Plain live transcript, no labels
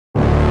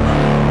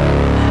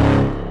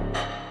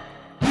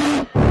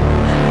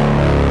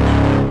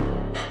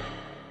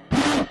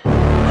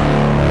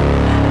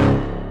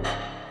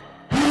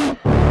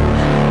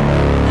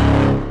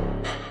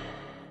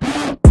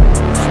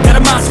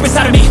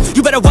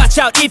better watch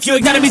out if your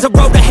enemy's a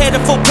road ahead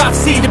of full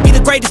prophecy to be the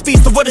greatest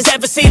beast the world has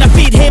ever seen. I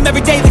feed him every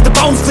day like the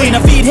bones clean.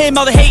 I feed him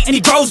all the hate and he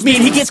grows me,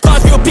 and he gets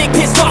claws real big,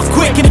 pissed off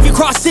quick. And if you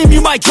cross him,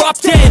 you might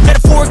drop dead.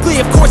 Metaphorically,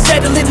 of course,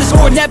 settling the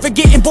score, never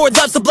getting bored,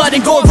 loves the blood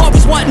and gore,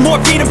 always wanting more,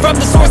 freedom from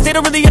the source. They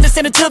don't really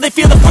understand until they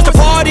feel the force to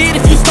part it.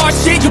 If you start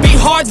shit, you'll be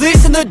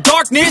heartless in the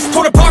darkness,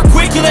 torn apart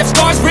quick, you left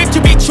scars ripped,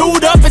 you'll be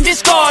chewed up and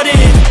discarded.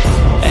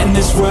 And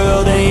this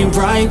world ain't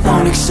right,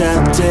 won't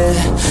accept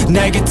it.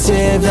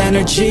 Negative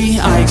energy,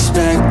 I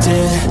expect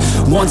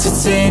it. Once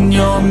it's in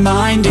your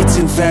mind, it's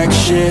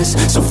infectious.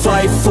 So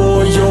fight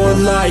for your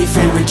life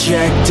and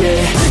reject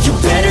it. You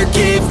better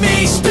give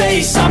me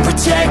space, I'm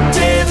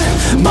protective.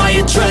 My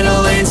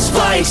adrenaline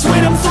spikes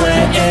when I'm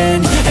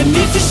threatened. And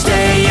if you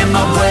stay in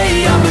my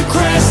way, I'm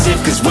aggressive.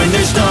 Cause when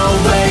there's no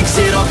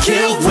exit, I'll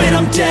kill when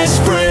I'm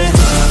desperate.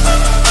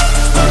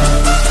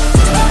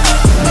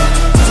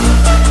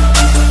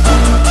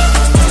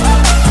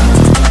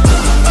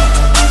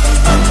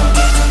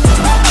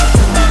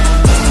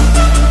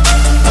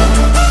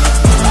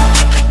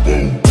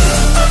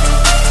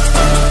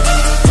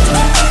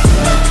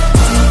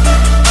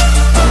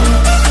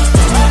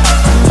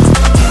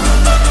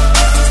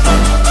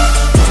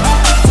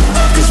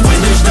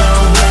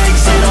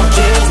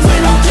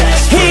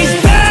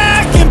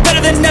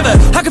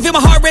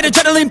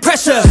 Adrenaline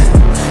pressure,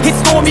 it's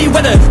stormy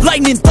weather,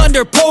 lightning,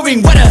 thunder,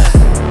 pouring weather.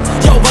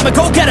 Yo, I'm a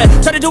go-getter,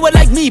 try to do it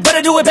like me, but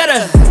I do it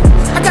better.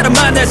 I got a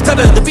mind that's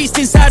clever, the beast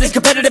inside is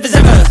competitive as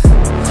ever.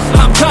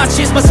 I'm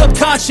conscious, my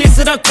subconscious,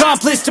 an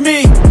accomplice to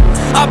me.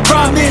 I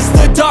promise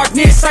the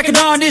darkness, I can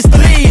honest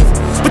believe.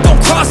 But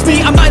don't cross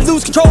me, I might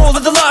lose control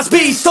of the lost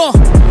beast.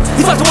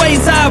 He's locked away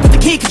inside with the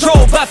key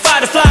control by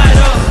fight or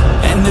flight.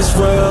 And this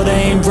world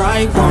ain't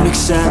right, won't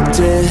accept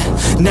it.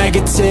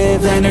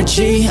 Negative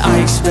energy, I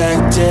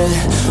expect it.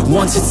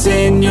 Once it's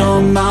in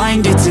your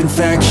mind, it's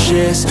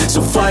infectious.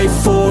 So fight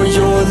for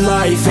your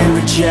life and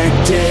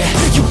reject it.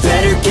 You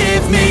better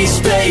give me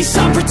space,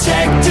 I'm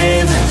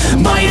protective.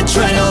 My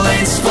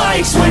adrenaline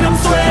spikes when I'm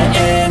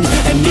threatened.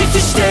 And if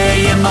you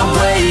stay in my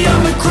way,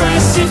 I'm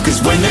aggressive.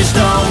 Cause when there's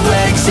no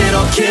exit,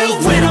 I'll kill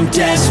when I'm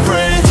dead.